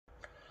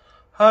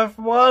Hi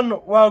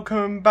everyone,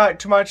 welcome back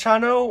to my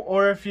channel,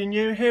 or if you're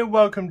new here,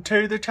 welcome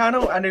to the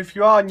channel, and if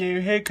you are new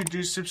here, could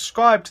you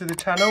subscribe to the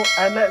channel,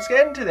 and let's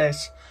get into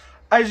this.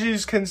 As you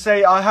can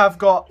see, I have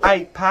got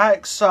 8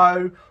 packs,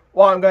 so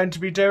what I'm going to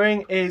be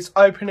doing is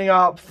opening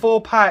up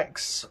 4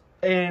 packs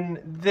in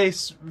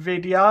this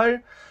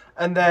video,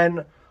 and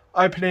then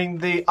opening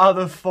the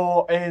other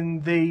 4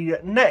 in the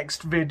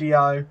next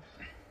video,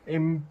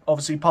 in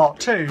obviously part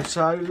 2,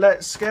 so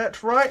let's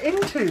get right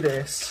into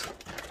this.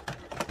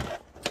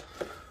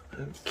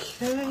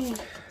 Okay.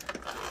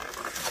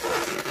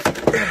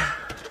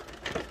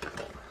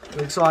 I'm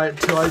excited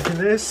to open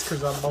this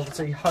because I'm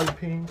obviously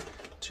hoping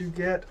to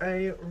get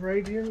a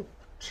Radiant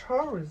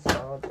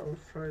Charizard. I'll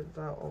throw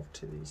that off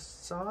to the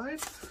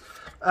side.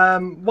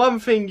 One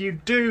thing you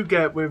do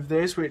get with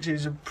this, which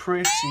is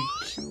pretty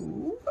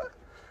cool,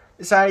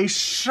 it's a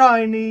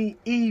shiny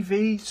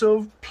EEVEE sort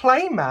of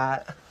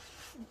playmat,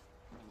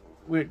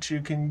 which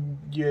you can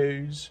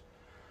use.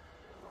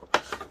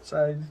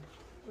 So,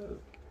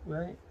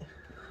 wait.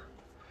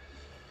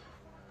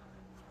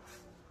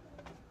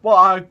 What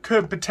I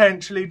could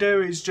potentially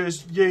do is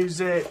just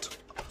use it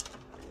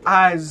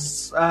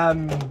as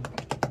my,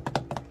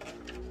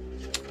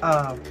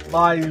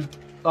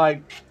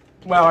 like,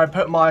 where I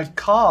put my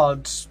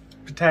cards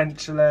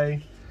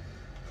potentially,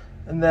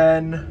 and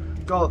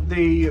then got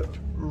the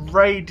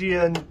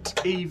Radiant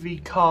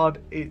EEVEE card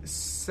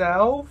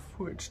itself,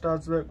 which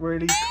does look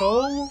really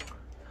cool,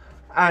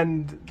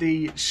 and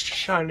the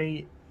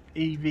shiny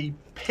EEVEE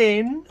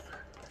pin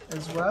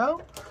as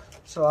well.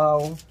 So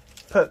I'll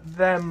put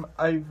them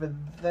over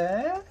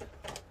there,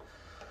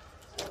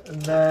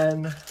 and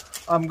then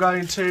I'm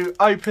going to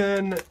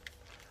open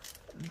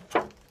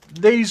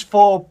these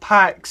 4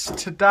 packs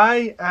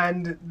today,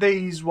 and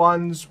these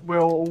ones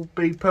will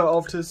be put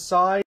off to the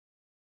side,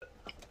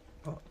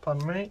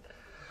 pardon me,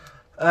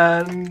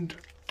 and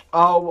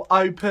I'll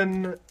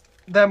open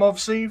them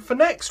obviously for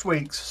next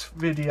week's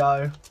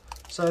video.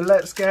 So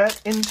let's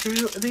get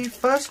into the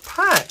first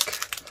pack.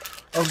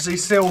 Obviously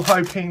still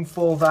hoping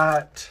for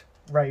that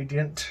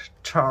Radiant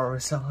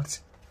Charizard.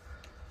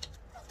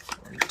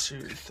 1,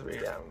 2, 3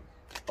 and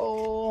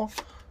 4.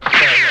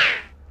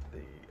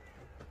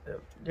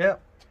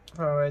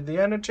 Throw away the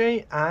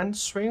energy and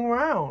swing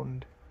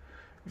round.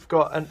 We've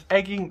got an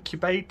Egg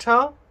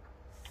Incubator,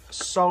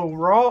 Soul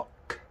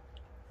Rock,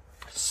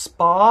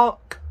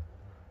 Spark,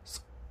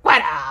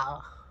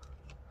 Squirtle,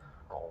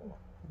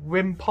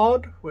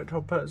 Wimpod, which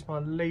I'll put as my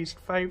least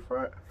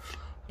favourite,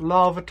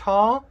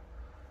 Larvitar,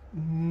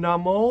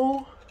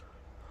 Numel,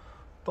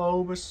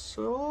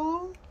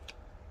 Bulbasaur,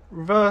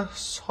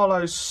 Reverse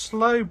Holo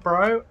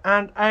Slowbro,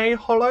 and a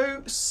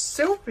Holo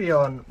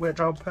Sylveon, which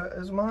I'll put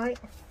as my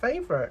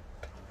favourite.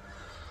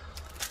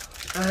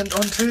 And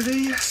onto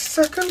the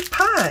second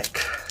pack.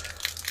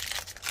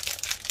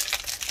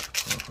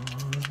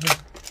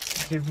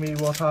 Give me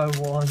what I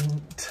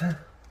want,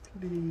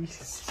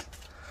 please.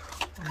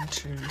 1,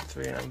 2,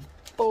 3 and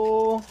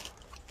 4.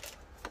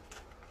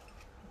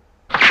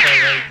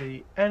 Follow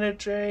the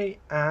energy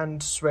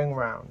and swing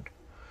round.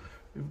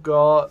 We've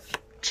got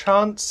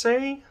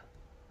Chansey,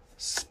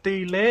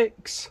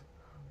 Steelix,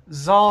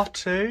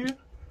 Xatu,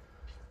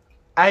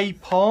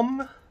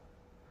 Apom,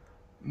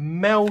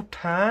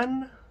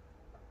 Meltan,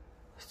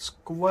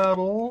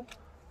 Squirtle,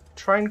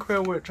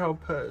 Tranquil, which I'll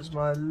put as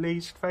my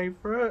least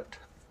favourite,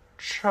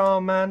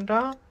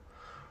 Charmander,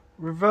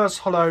 Reverse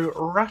Holo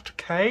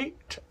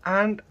Raticate,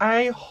 and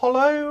a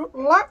Holo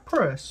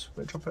Lapras,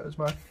 which I'll put as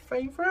my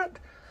favourite.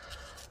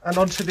 And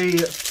onto the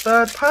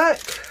third pack.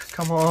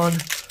 Come on,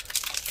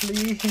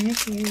 please.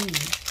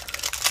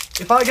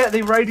 If I get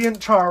the Radiant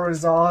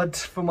Charizard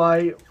for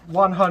my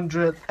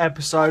 100th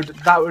episode,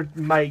 that would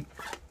make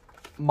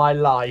my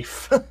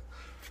life.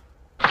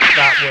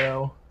 That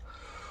will.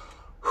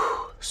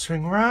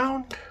 Swing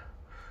round.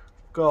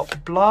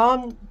 Got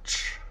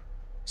Blanche,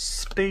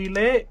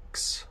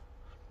 Steelix,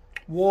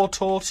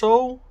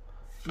 Wartortle,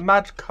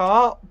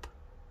 Madcarp,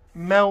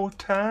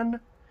 Meltan,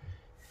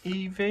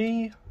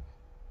 EEVEE,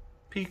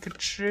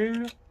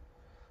 Pikachu,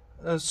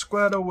 a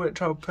Squirtle,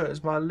 which I'll put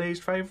as my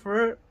least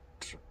favourite,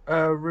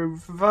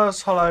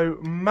 Reverse Holo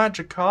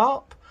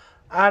Magikarp,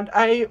 and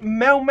a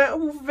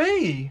Melmetal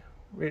V,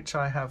 which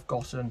I have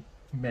gotten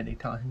many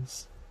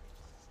times.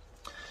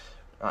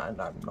 And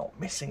I'm not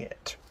missing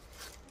it.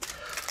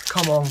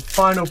 Come on,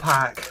 final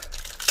pack.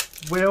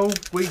 Will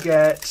we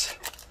get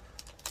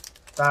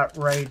that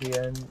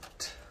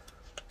Radiant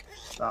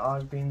that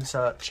I've been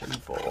searching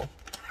for?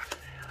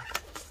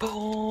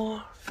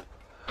 4.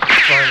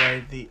 Throw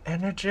away the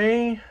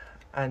energy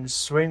and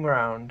swing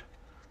round.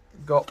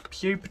 We've got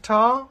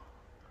Pupitar,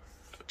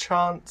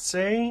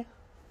 Chansey,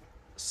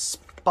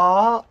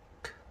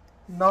 Spark,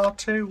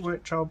 Natu,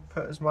 which I'll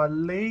put as my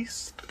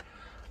least,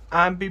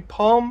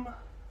 Ambipom,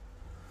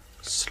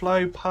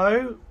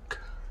 Slowpoke,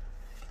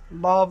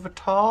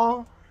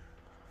 Larvitar,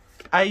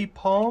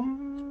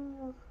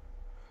 Apom,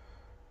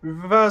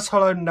 Reverse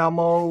Holo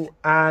Numel,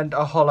 and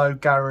a Holo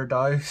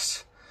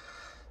Gyarados.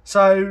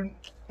 So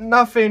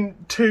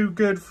nothing too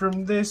good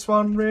from this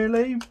one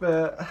really,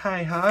 but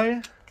hey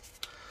ho.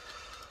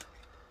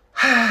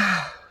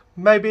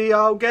 maybe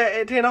I'll get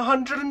it in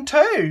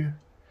 102.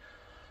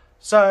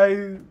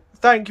 So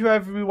thank you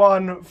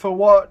everyone for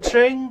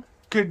watching.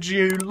 Could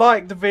you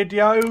like the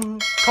video,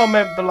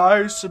 comment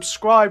below,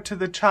 subscribe to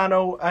the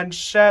channel and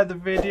share the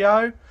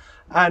video,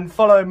 and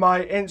follow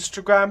my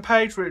Instagram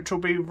page, which will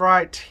be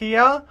right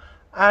here,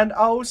 and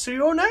I'll see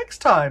you all next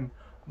time.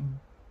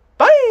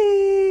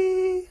 Bye!